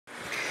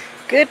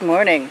Good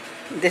morning.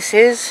 This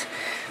is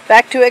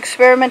back to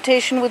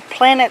Experimentation with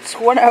Planets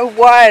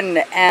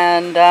 101,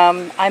 and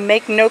I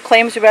make no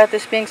claims about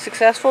this being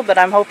successful, but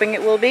I'm hoping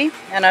it will be.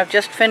 And I've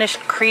just finished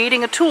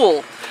creating a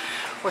tool,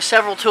 or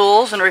several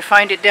tools, and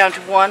refined it down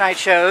to one I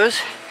chose.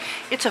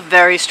 It's a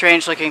very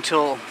strange looking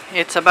tool.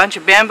 It's a bunch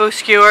of bamboo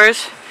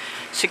skewers,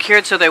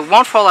 secured so they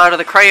won't fall out of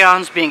the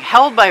crayons, being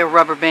held by a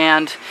rubber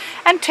band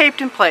and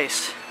taped in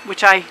place,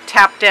 which I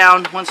tap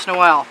down once in a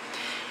while.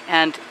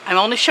 And I'm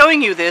only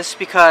showing you this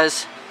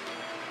because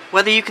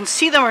whether you can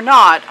see them or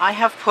not, I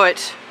have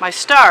put my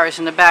stars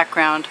in the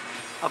background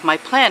of my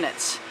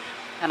planets.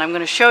 And I'm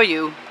going to show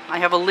you, I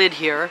have a lid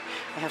here,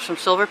 I have some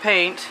silver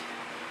paint.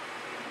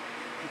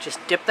 Just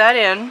dip that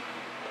in,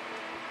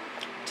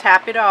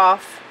 tap it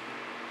off,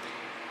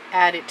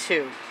 add it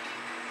to.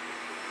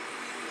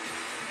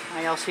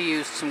 I also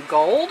used some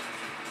gold,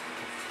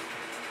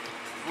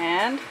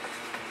 and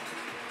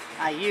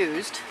I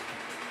used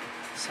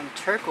some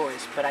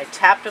turquoise, but I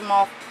tapped them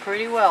off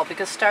pretty well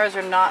because stars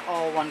are not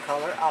all one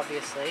color,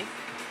 obviously.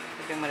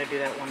 Maybe I'm going to do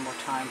that one more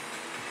time.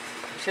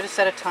 I should have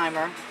set a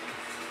timer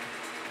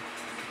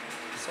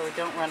so we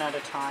don't run out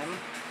of time.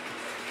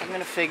 I'm going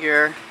to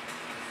figure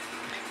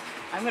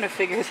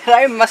that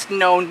I must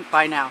know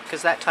by now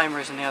because that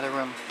timer is in the other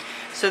room.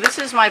 So this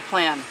is my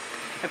plan.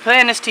 My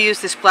plan is to use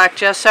this black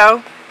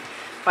gesso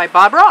by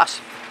Bob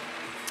Ross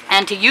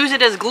and to use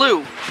it as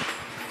glue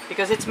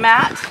because it's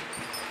matte.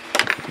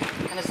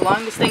 And as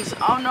long as things,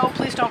 oh no,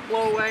 please don't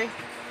blow away.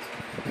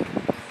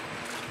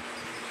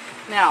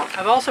 Now,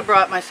 I've also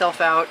brought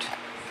myself out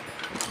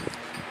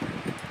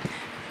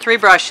 3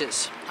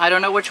 brushes. I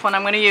don't know which one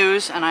I'm going to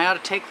use, and I ought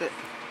to take the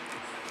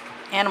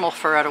animal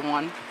fur out of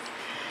one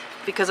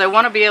because I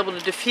want to be able to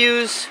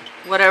diffuse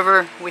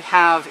whatever we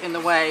have in the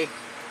way.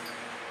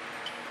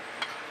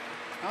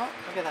 Oh,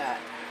 look at that.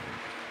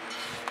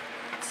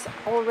 It's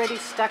already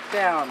stuck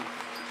down.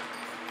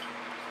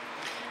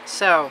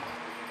 So,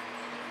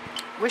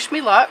 wish me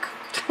luck.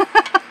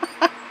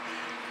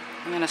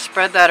 I'm going to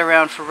spread that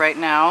around for right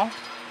now.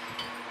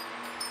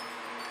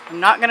 I'm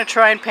not going to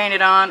try and paint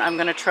it on. I'm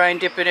going to try and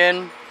dip it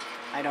in.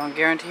 I don't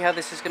guarantee how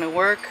this is going to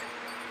work.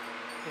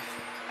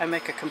 If I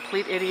make a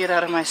complete idiot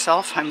out of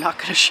myself, I'm not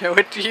going to show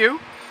it to you.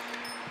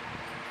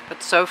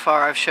 But so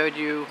far I've showed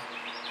you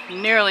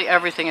nearly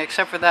everything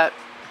except for that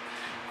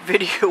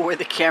video where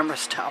the camera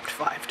stopped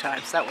 5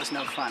 times. That was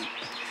no fun.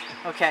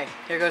 Okay,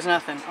 here goes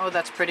nothing. Oh,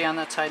 that's pretty on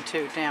that side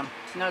too. Damn.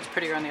 No, it's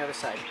prettier on the other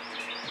side.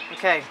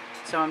 Okay,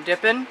 so I'm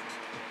dipping.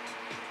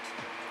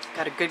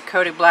 Got a good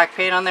coat of black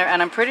paint on there,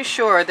 and I'm pretty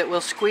sure that we'll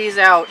squeeze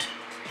out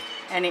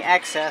any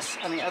excess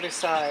on the other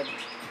side.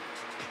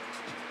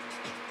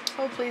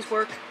 Oh, please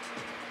work.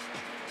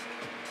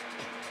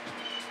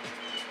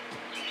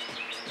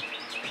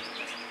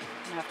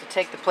 I have to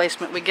take the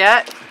placement we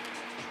get.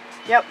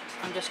 Yep,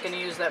 I'm just going to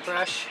use that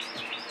brush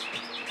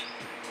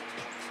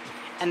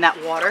and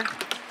that water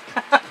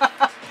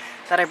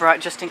that I brought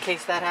just in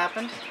case that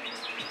happened.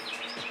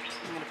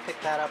 I'm going to pick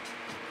that up.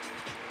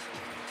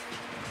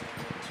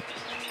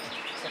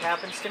 If it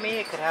happens to me,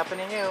 it could happen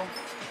to you.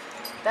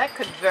 That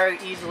could very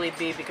easily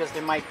be because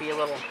there might be a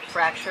little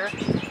fracture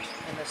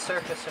in the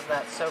surface of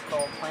that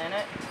so-called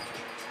planet.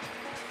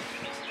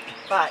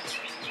 But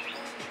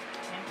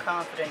I'm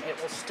confident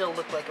it will still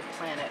look like a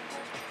planet.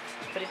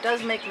 But it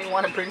does make me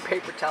want to bring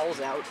paper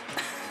towels out.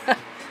 And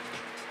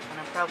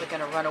I'm probably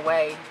going to run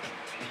away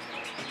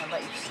and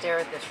let you stare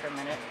at this for a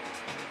minute.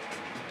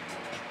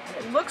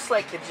 And it looks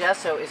like the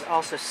gesso is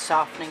also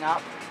softening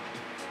up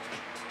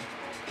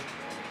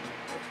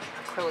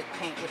with acrylic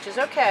paint, which is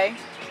okay.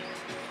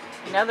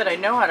 Now that I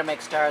know how to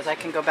make stars, I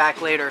can go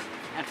back later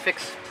and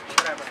fix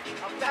whatever.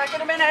 I'll be back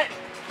in a minute.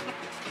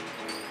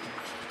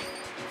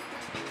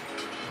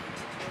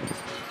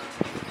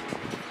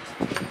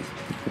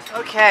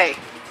 Okay,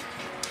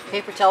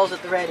 paper towels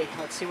at the ready.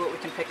 Let's see what we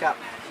can pick up.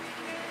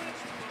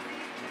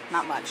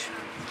 Not much.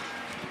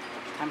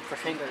 Time for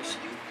fingers.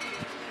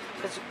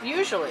 Because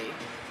usually,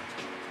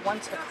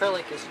 once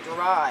acrylic is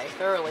dry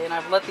thoroughly, and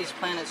I've let these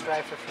planets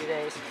dry for a few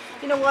days,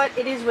 you know what?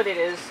 It is what it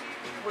is.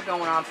 We're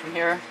going on from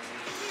here.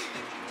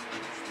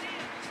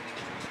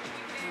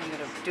 I'm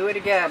going to do it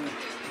again.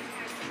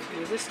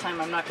 Maybe this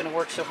time I'm not going to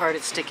work so hard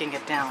at sticking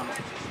it down.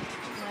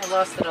 I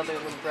lost that other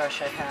little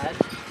brush I had.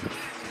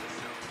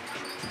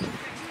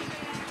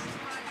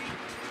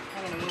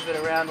 I'm going to move it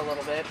around a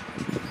little bit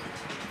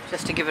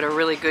just to give it a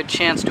really good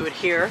chance to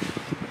adhere.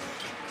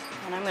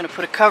 And I'm going to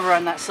put a cover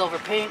on that silver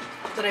paint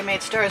that I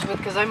made stars with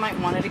because I might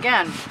want it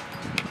again.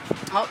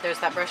 Oh, there's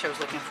that brush I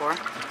was looking for.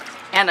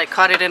 And I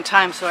caught it in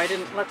time so I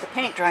didn't let the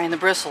paint dry in the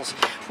bristles,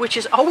 which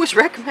is always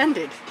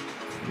recommended.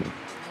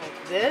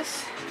 Like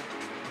this.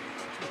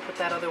 I'll put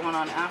that other one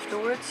on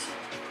afterwards.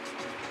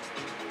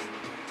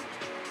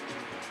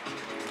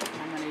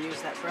 I'm going to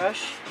use that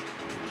brush.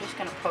 I'm just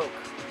going to poke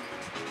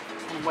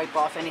and wipe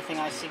off anything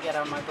I see get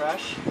on my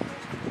brush.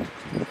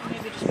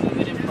 Maybe just move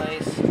it in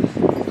place.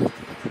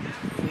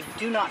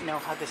 We do not know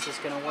how this is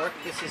going to work.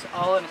 This is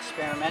all an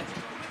experiment,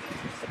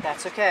 but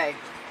that's okay.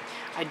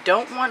 I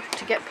don't want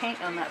to get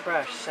paint on that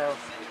brush, so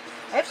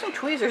I have some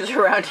tweezers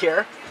around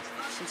here.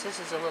 Since this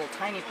is a little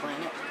tiny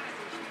planet,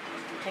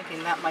 I'm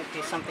thinking that might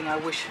be something I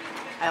wish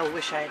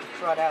I had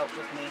brought out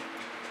with me.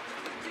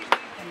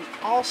 I'm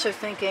also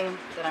thinking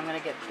that I'm going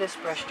to get this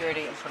brush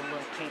dirty and put a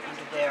little paint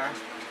under there.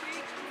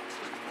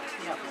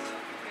 Yep.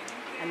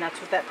 And that's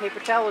what that paper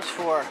towel is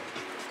for.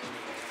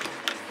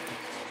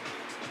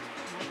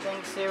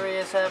 Nothing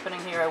serious happening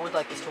here. I would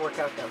like this to work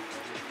out though.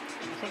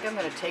 I think I'm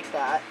going to take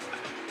that.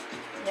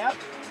 Yep.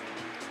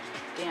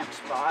 Damp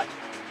spot.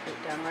 Put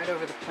it down right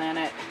over the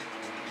planet.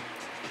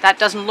 That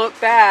doesn't look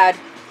bad.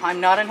 I'm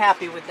not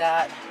unhappy with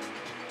that.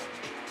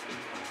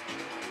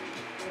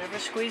 Whatever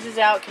squeezes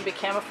out can be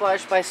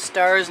camouflaged by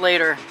stars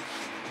later.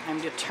 I'm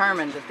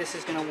determined that this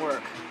is going to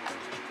work.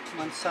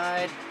 One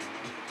side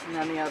and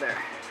then the other.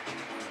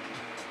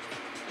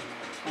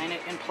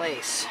 Planet in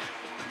place.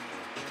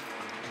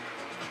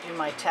 Do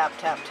my tap,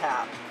 tap,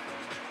 tap.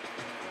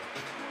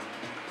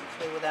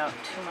 Play without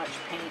too much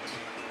paint.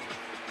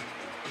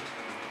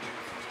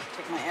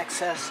 Take my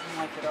excess and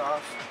wipe it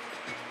off.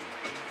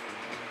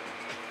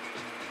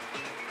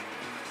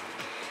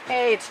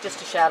 Hey, it's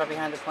just a shadow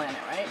behind the planet,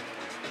 right?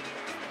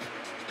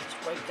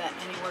 Just wipe that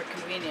anywhere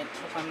convenient.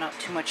 Hope I'm not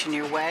too much in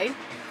your way.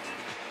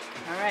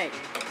 Alright,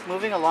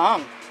 moving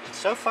along.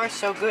 So far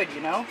so good,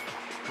 you know?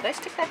 Did I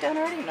stick that down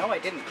already? No, I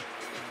didn't.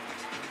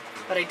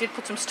 But I did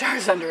put some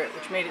stars under it,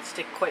 which made it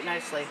stick quite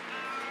nicely.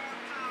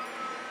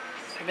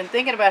 I've been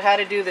thinking about how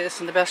to do this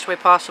in the best way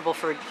possible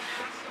for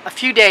a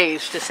few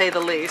days, to say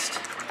the least.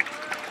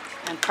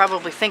 And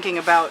probably thinking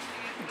about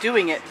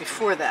doing it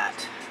before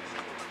that.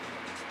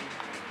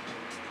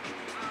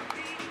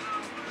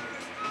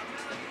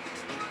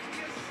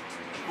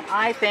 And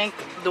I think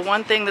the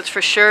one thing that's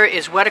for sure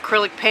is wet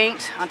acrylic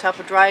paint on top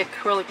of dry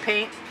acrylic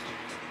paint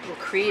will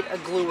create a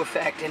glue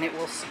effect and it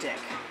will stick.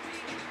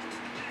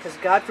 Because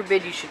God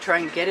forbid you should try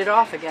and get it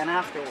off again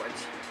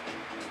afterwards.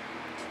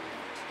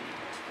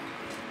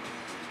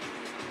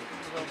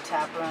 A little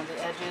tap around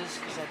the edges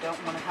because I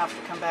don't want to have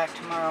to come back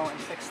tomorrow and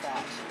fix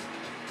that.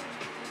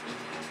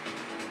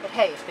 But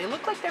hey, if they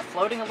look like they're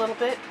floating a little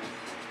bit,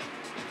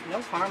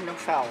 no harm, no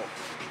foul.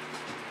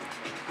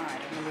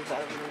 Alright, I'm going to move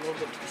that over a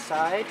little bit to the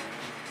side.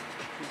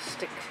 I'm going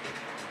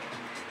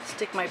to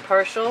stick my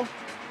partial.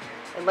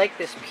 I like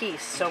this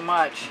piece so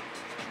much,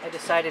 I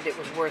decided it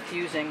was worth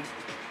using,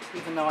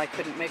 even though I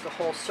couldn't make a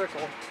whole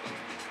circle.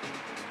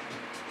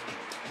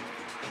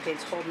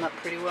 Paint's holding up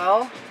pretty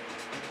well.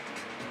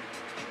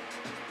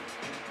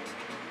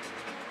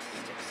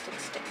 Stick, stick,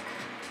 stick.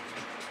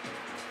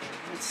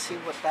 Let's see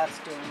what that's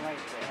doing right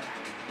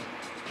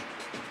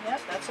there.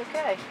 Yep, that's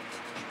okay.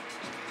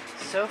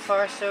 So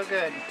far, so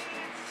good.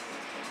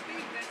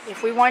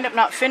 If we wind up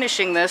not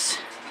finishing this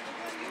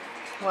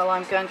while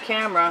I'm on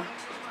camera,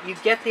 you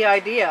get the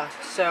idea.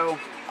 So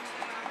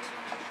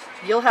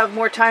you'll have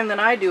more time than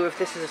I do if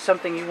this is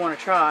something you want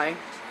to try.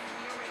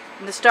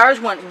 And the stars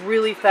went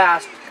really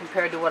fast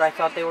compared to what I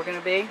thought they were going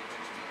to be.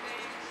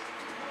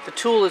 The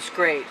tool is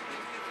great.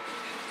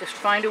 Just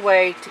find a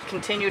way to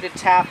continue to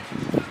tap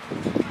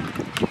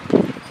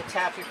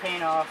your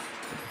paint off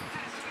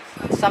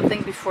on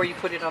something before you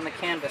put it on the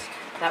canvas.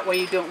 That way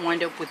you don't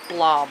wind up with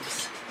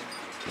blobs.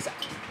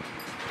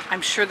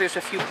 I'm sure there's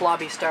a few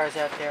blobby stars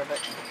out there,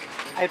 but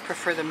I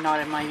prefer them not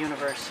in my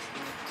universe.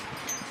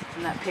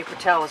 And that paper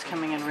towel is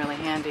coming in really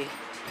handy.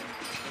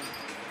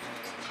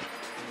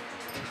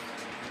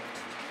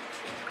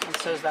 And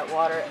so is that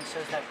water, and so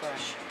is that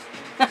brush.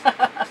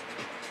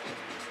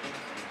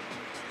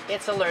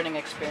 It's a learning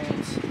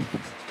experience.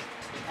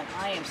 And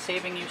I am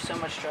saving you so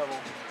much trouble.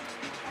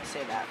 I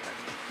say that, but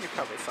you're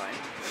probably fine.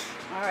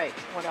 Alright,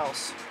 what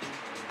else?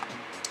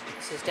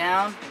 This is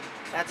down,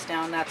 that's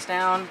down, that's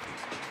down.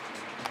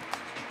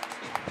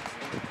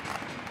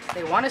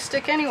 They want to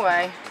stick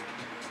anyway.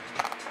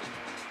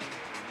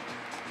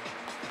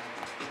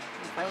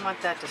 If I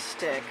want that to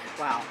stick,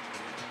 wow.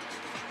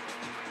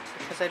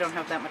 Because I don't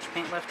have that much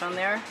paint left on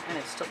there, and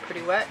it's still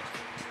pretty wet,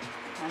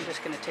 I'm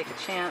just going to take a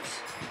chance.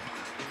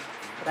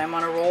 But I'm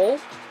on a roll. And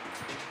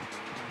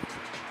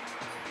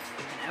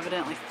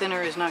evidently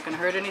thinner is not going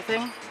to hurt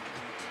anything.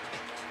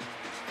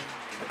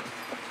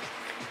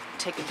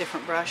 Take a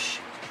different brush.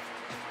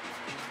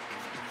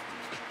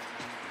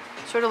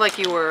 Sort of like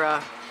you were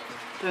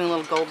doing a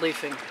little gold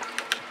leafing.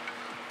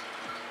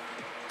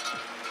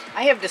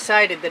 I have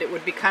decided that it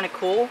would be kind of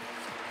cool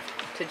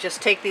to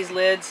just take these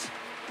lids,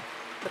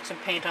 put some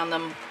paint on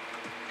them,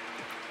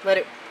 let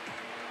it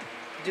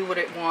do what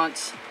it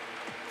wants,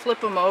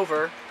 flip them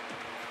over,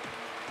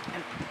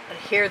 and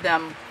adhere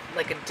them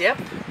like a dip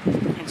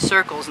in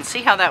circles and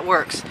see how that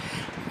works.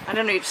 I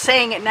don't know,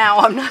 saying it now,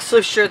 I'm not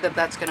so sure that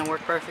that's going to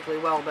work perfectly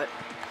well, but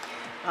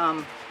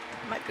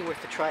it might be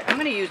worth a try. I'm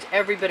going to use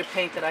every bit of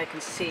paint that I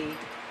can see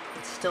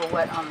that's still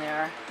wet on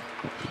there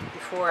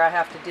before I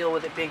have to deal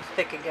with it being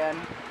thick again.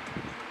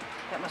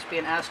 That must be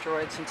an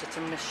asteroid since it's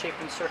a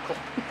misshapen circle.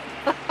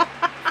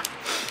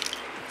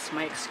 That's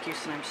my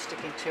excuse and I'm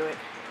sticking to it.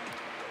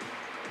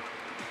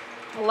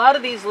 A lot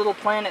of these little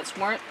planets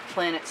weren't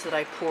planets that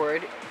I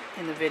poured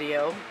in the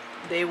video.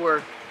 They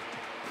were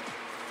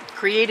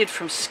created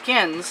from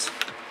skins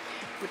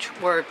which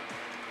were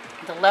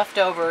the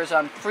leftovers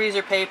on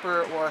freezer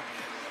paper or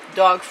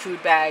dog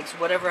food bags,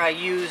 whatever I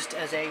used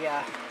as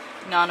a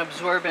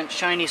non-absorbent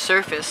shiny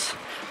surface,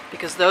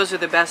 because those are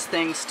the best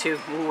things to...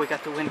 Ooh, we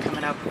got the wind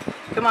coming up.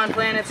 Come on,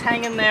 planets,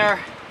 hang in there.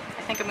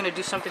 I think I'm going to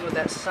do something with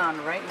that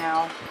sun right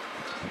now.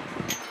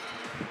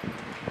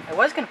 I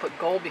was going to put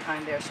gold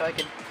behind there so I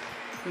could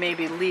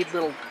maybe lead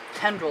little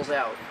tendrils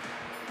out,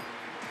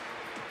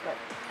 but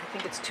I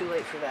think it's too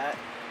late for that.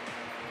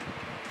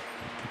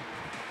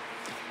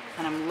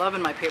 And I'm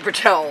loving my paper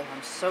towel.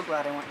 I'm so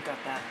glad I went and got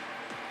that.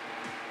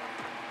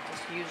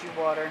 Just use your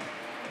water.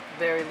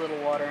 Very little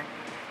water.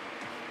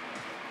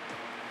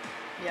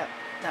 Yep,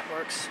 that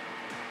works.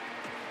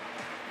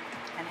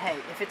 And hey,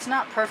 if it's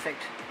not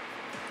perfect,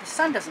 the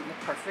sun doesn't look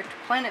perfect.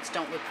 Planets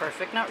don't look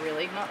perfect. Not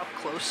really. Not up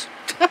close.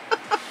 I'm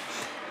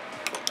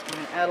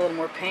going to add a little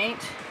more paint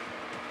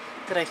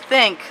that I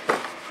think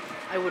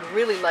I would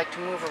really like to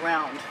move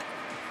around.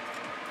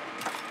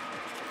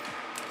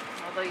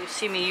 Although you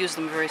see me use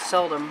them very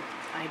seldom,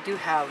 I do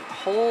have a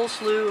whole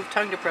slew of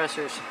tongue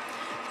depressors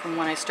from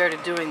when I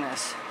started doing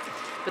this.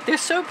 But they're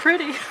so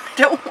pretty, I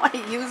don't want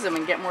to use them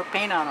and get more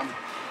paint on them.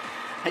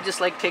 I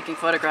just like taking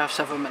photographs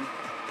of them and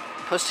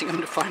posting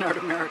them to Fine Art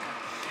America.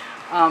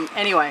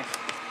 Anyway,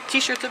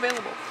 t-shirts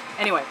available.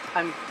 Anyway,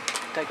 I'm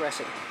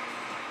digressing.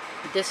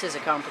 This is a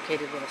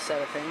complicated little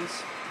set of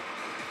things.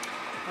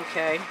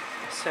 Okay,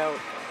 so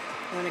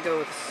I'm going to go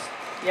with,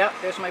 yep,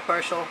 there's my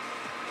partial.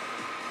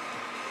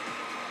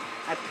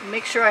 I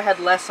make sure I had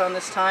less on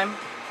this time,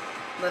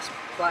 less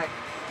black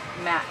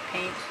matte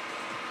paint.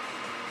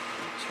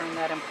 Turn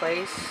that in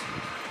place.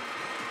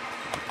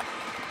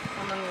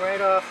 Coming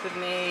right off with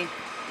me.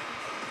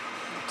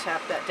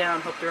 Tap that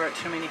down, hope there aren't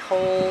too many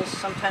holes.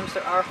 Sometimes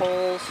there are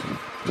holes.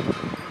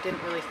 I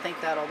didn't really think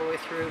that all the way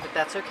through, but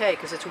that's okay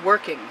because it's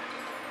working.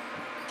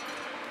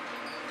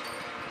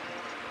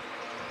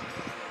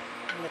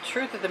 And the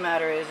truth of the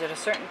matter is, at a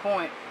certain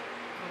point,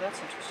 oh, that's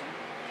interesting.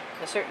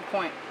 At a certain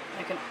point,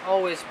 I can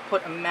always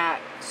put a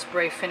matte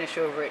spray finish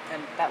over it,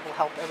 and that will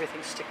help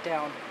everything stick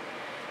down,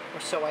 or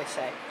so I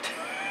say.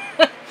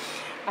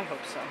 I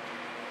hope so.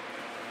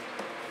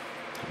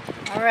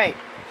 All right.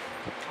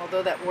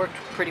 Although that worked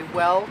pretty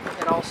well,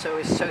 it also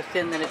is so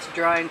thin that it's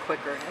drying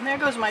quicker. And there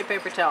goes my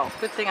paper towel.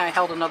 Good thing I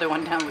held another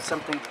one down with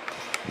something.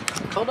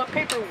 Hold up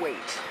paper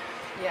weight.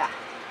 Yeah.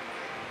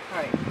 All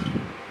right.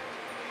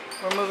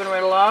 We're moving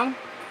right along.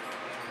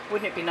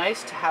 Wouldn't it be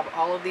nice to have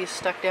all of these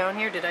stuck down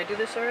here? Did I do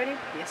this already?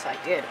 Yes, I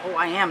did. Oh,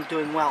 I am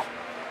doing well.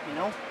 You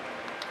know,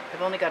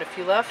 I've only got a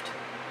few left.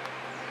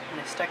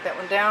 And I stuck that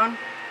one down.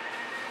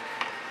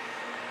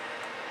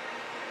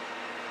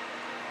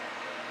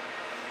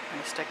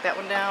 I stuck that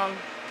one down.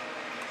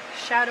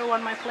 Shadow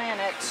on my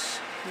planets.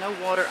 No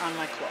water on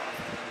my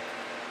cloth.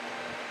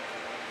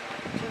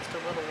 Just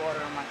a little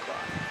water on my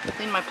cloth.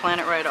 Clean my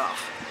planet right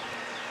off.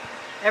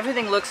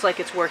 Everything looks like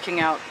it's working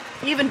out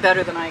even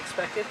better than I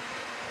expected.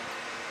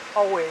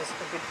 Always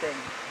a good thing.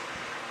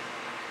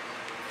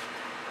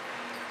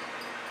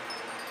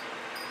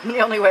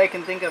 The only way I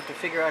can think of to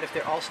figure out if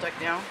they're all stuck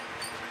down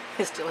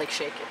is to like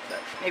shake it,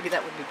 but maybe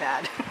that would be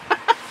bad.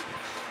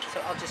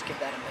 So I'll just give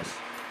that a miss.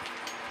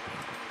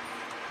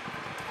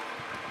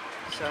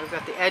 So I've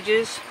got the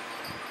edges,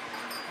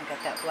 I've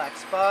got that black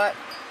spot.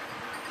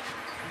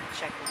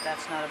 Check that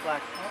that's not a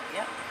black, oh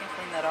yeah, I can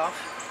clean that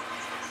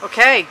off.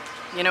 Okay,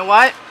 you know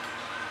what?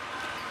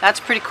 That's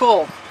pretty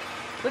cool.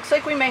 Looks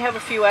like we may have a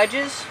few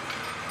edges,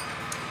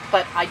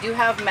 but I do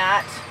have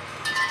matte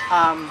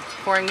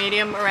pouring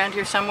medium around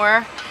here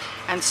somewhere.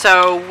 And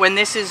so when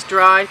this is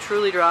dry,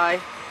 truly dry,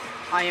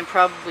 I am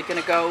probably going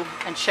to go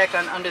and check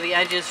on under the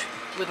edges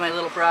with my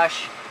little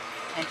brush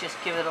and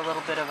just give it a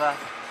little bit of a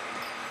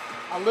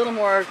little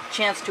more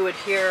chance to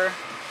adhere.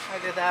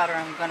 Either that or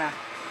I'm gonna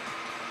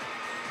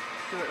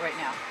do it right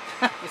now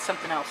with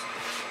something else.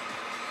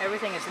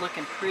 Everything is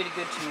looking pretty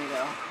good to me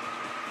though.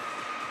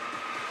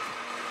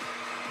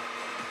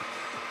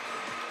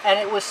 And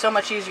it was so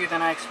much easier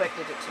than I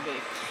expected it to be.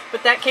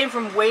 But that came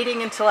from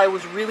waiting until I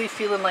was really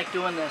feeling like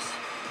doing this.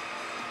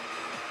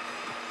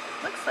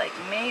 Looks like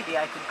maybe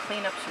I could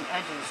clean up some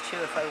edges too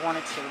if I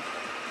wanted to.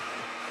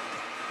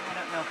 I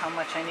don't know how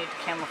much I need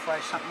to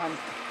camouflage something I'm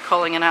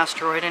calling an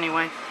asteroid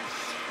anyway.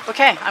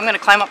 Okay, I'm going to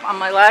climb up on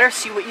my ladder,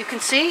 see what you can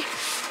see,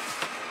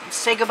 and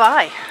say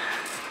goodbye.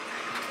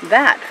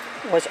 That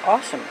was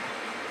awesome.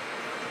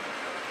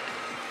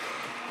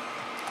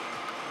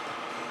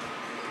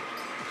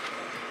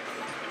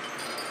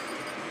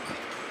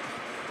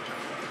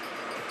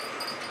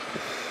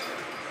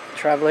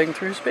 Traveling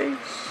through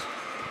space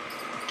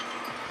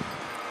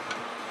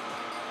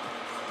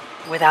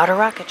without a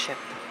rocket ship.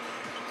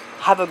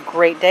 Have a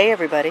great day,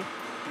 everybody.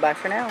 Bye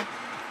for now.